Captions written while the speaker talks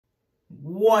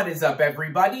What is up,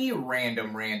 everybody?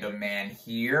 Random Random Man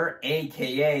here,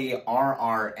 aka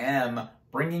RRM,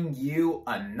 bringing you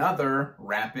another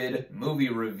rapid movie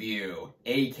review,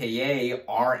 aka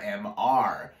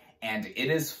RMR, and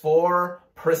it is for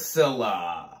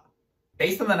Priscilla.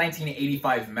 Based on the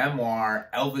 1985 memoir,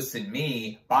 Elvis and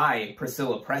Me, by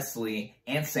Priscilla Presley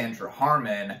and Sandra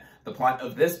Harmon, the plot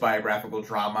of this biographical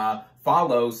drama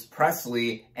follows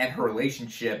Presley and her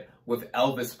relationship with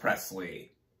Elvis Presley.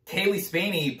 Kaylee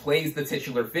Spaney plays the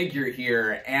titular figure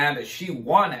here, and she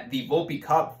won the Volpe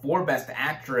Cup for Best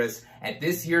Actress at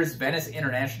this year's Venice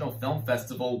International Film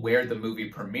Festival where the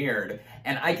movie premiered,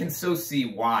 and I can so see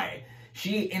why.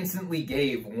 She instantly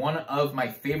gave one of my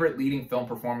favorite leading film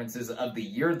performances of the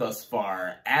year thus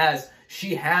far, as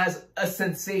she has a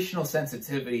sensational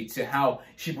sensitivity to how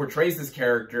she portrays this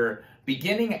character,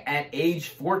 beginning at age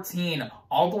 14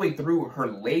 all the way through her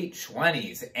late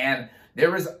 20s, and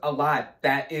there is a lot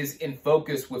that is in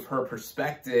focus with her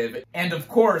perspective, and of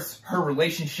course, her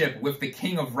relationship with the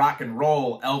king of rock and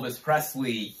roll, Elvis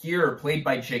Presley, here played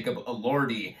by Jacob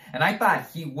Elordi, and I thought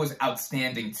he was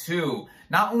outstanding too.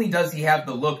 Not only does he have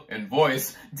the look and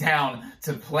voice down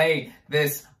to play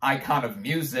this icon of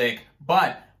music,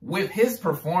 but with his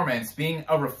performance being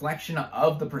a reflection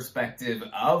of the perspective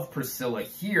of Priscilla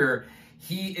here,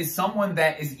 he is someone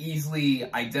that is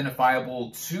easily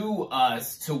identifiable to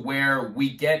us, to where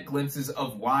we get glimpses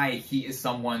of why he is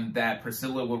someone that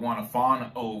Priscilla would want to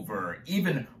fawn over,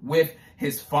 even with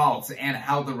his faults and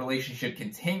how the relationship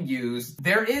continues.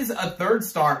 There is a third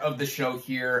star of the show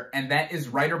here, and that is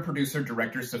writer, producer,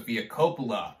 director Sofia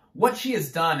Coppola. What she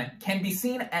has done can be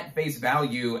seen at face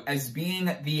value as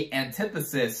being the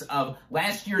antithesis of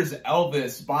last year's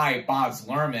Elvis by Baz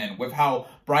Luhrmann, with how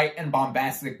bright and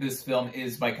bombastic this film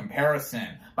is by comparison.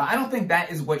 But I don't think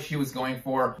that is what she was going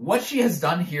for. What she has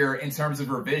done here in terms of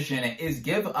her vision is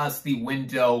give us the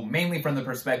window, mainly from the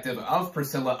perspective of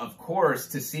Priscilla, of course,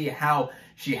 to see how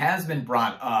she has been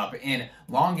brought up in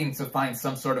longing to find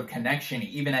some sort of connection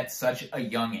even at such a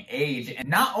young age. And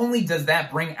not only does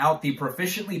that bring out the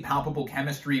proficiently palpable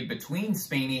chemistry between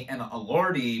Spaney and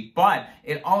Elordi, but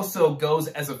it also goes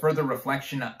as a further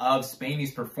reflection of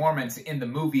Spaney's performance in the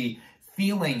movie,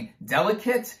 feeling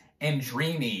delicate and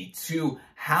dreamy to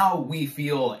how we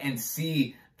feel and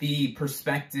see the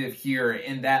perspective here,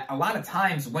 in that a lot of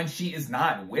times when she is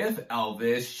not with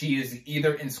Elvis, she is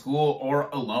either in school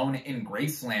or alone in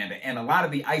Graceland, and a lot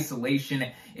of the isolation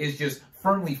is just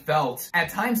firmly felt. At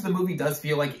times, the movie does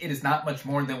feel like it is not much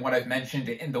more than what I've mentioned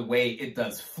in the way it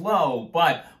does flow,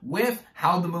 but with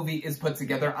how the movie is put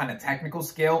together on a technical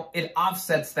scale, it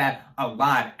offsets that a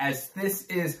lot, as this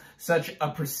is such a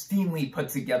pristinely put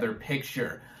together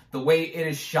picture. The way it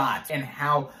is shot and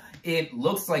how it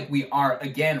looks like we are,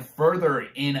 again, further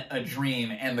in a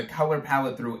dream, and the color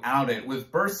palette throughout it,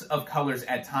 with bursts of colors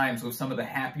at times, with some of the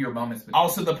happier moments. But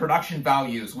also the production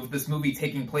values, with this movie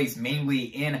taking place mainly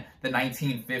in the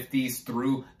 1950s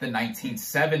through the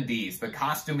 1970s. The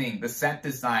costuming, the set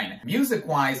design.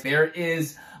 Music-wise, there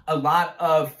is a lot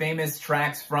of famous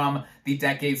tracks from the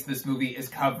decades this movie is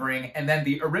covering, and then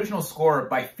the original score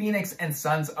by Phoenix and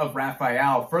Sons of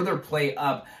Raphael further play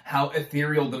up how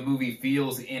ethereal the movie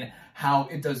feels in how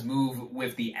it does move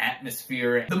with the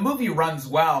atmosphere. The movie runs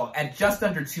well at just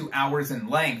under 2 hours in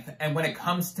length, and when it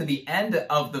comes to the end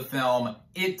of the film,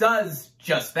 it does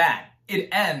just that. It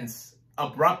ends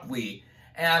abruptly,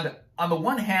 and on the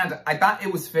one hand, I thought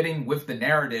it was fitting with the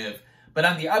narrative, but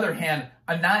on the other hand,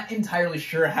 I'm not entirely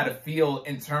sure how to feel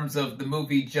in terms of the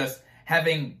movie just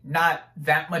having not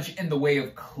that much in the way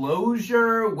of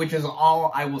closure, which is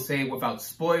all I will say without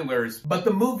spoilers. But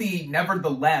the movie,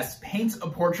 nevertheless, paints a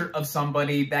portrait of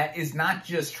somebody that is not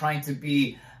just trying to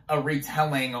be a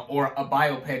retelling or a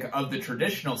biopic of the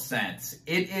traditional sense.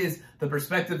 It is the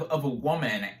perspective of a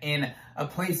woman in a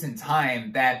place and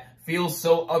time that feels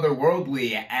so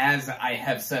otherworldly, as I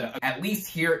have said, at least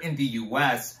here in the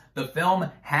US. The film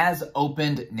has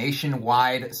opened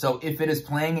nationwide, so if it is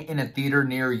playing in a theater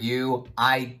near you,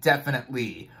 I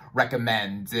definitely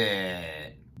recommend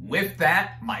it. With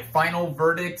that, my final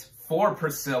verdict for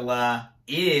Priscilla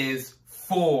is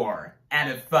 4 out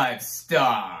of 5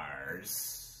 stars.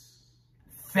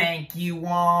 Thank you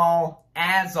all,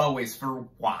 as always, for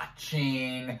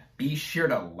watching. Be sure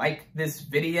to like this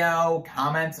video,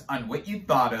 comment on what you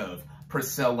thought of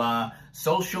Priscilla,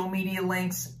 social media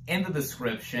links in the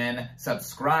description,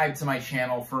 subscribe to my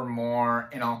channel for more,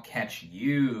 and I'll catch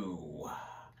you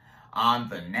on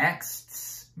the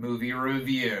next movie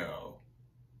review.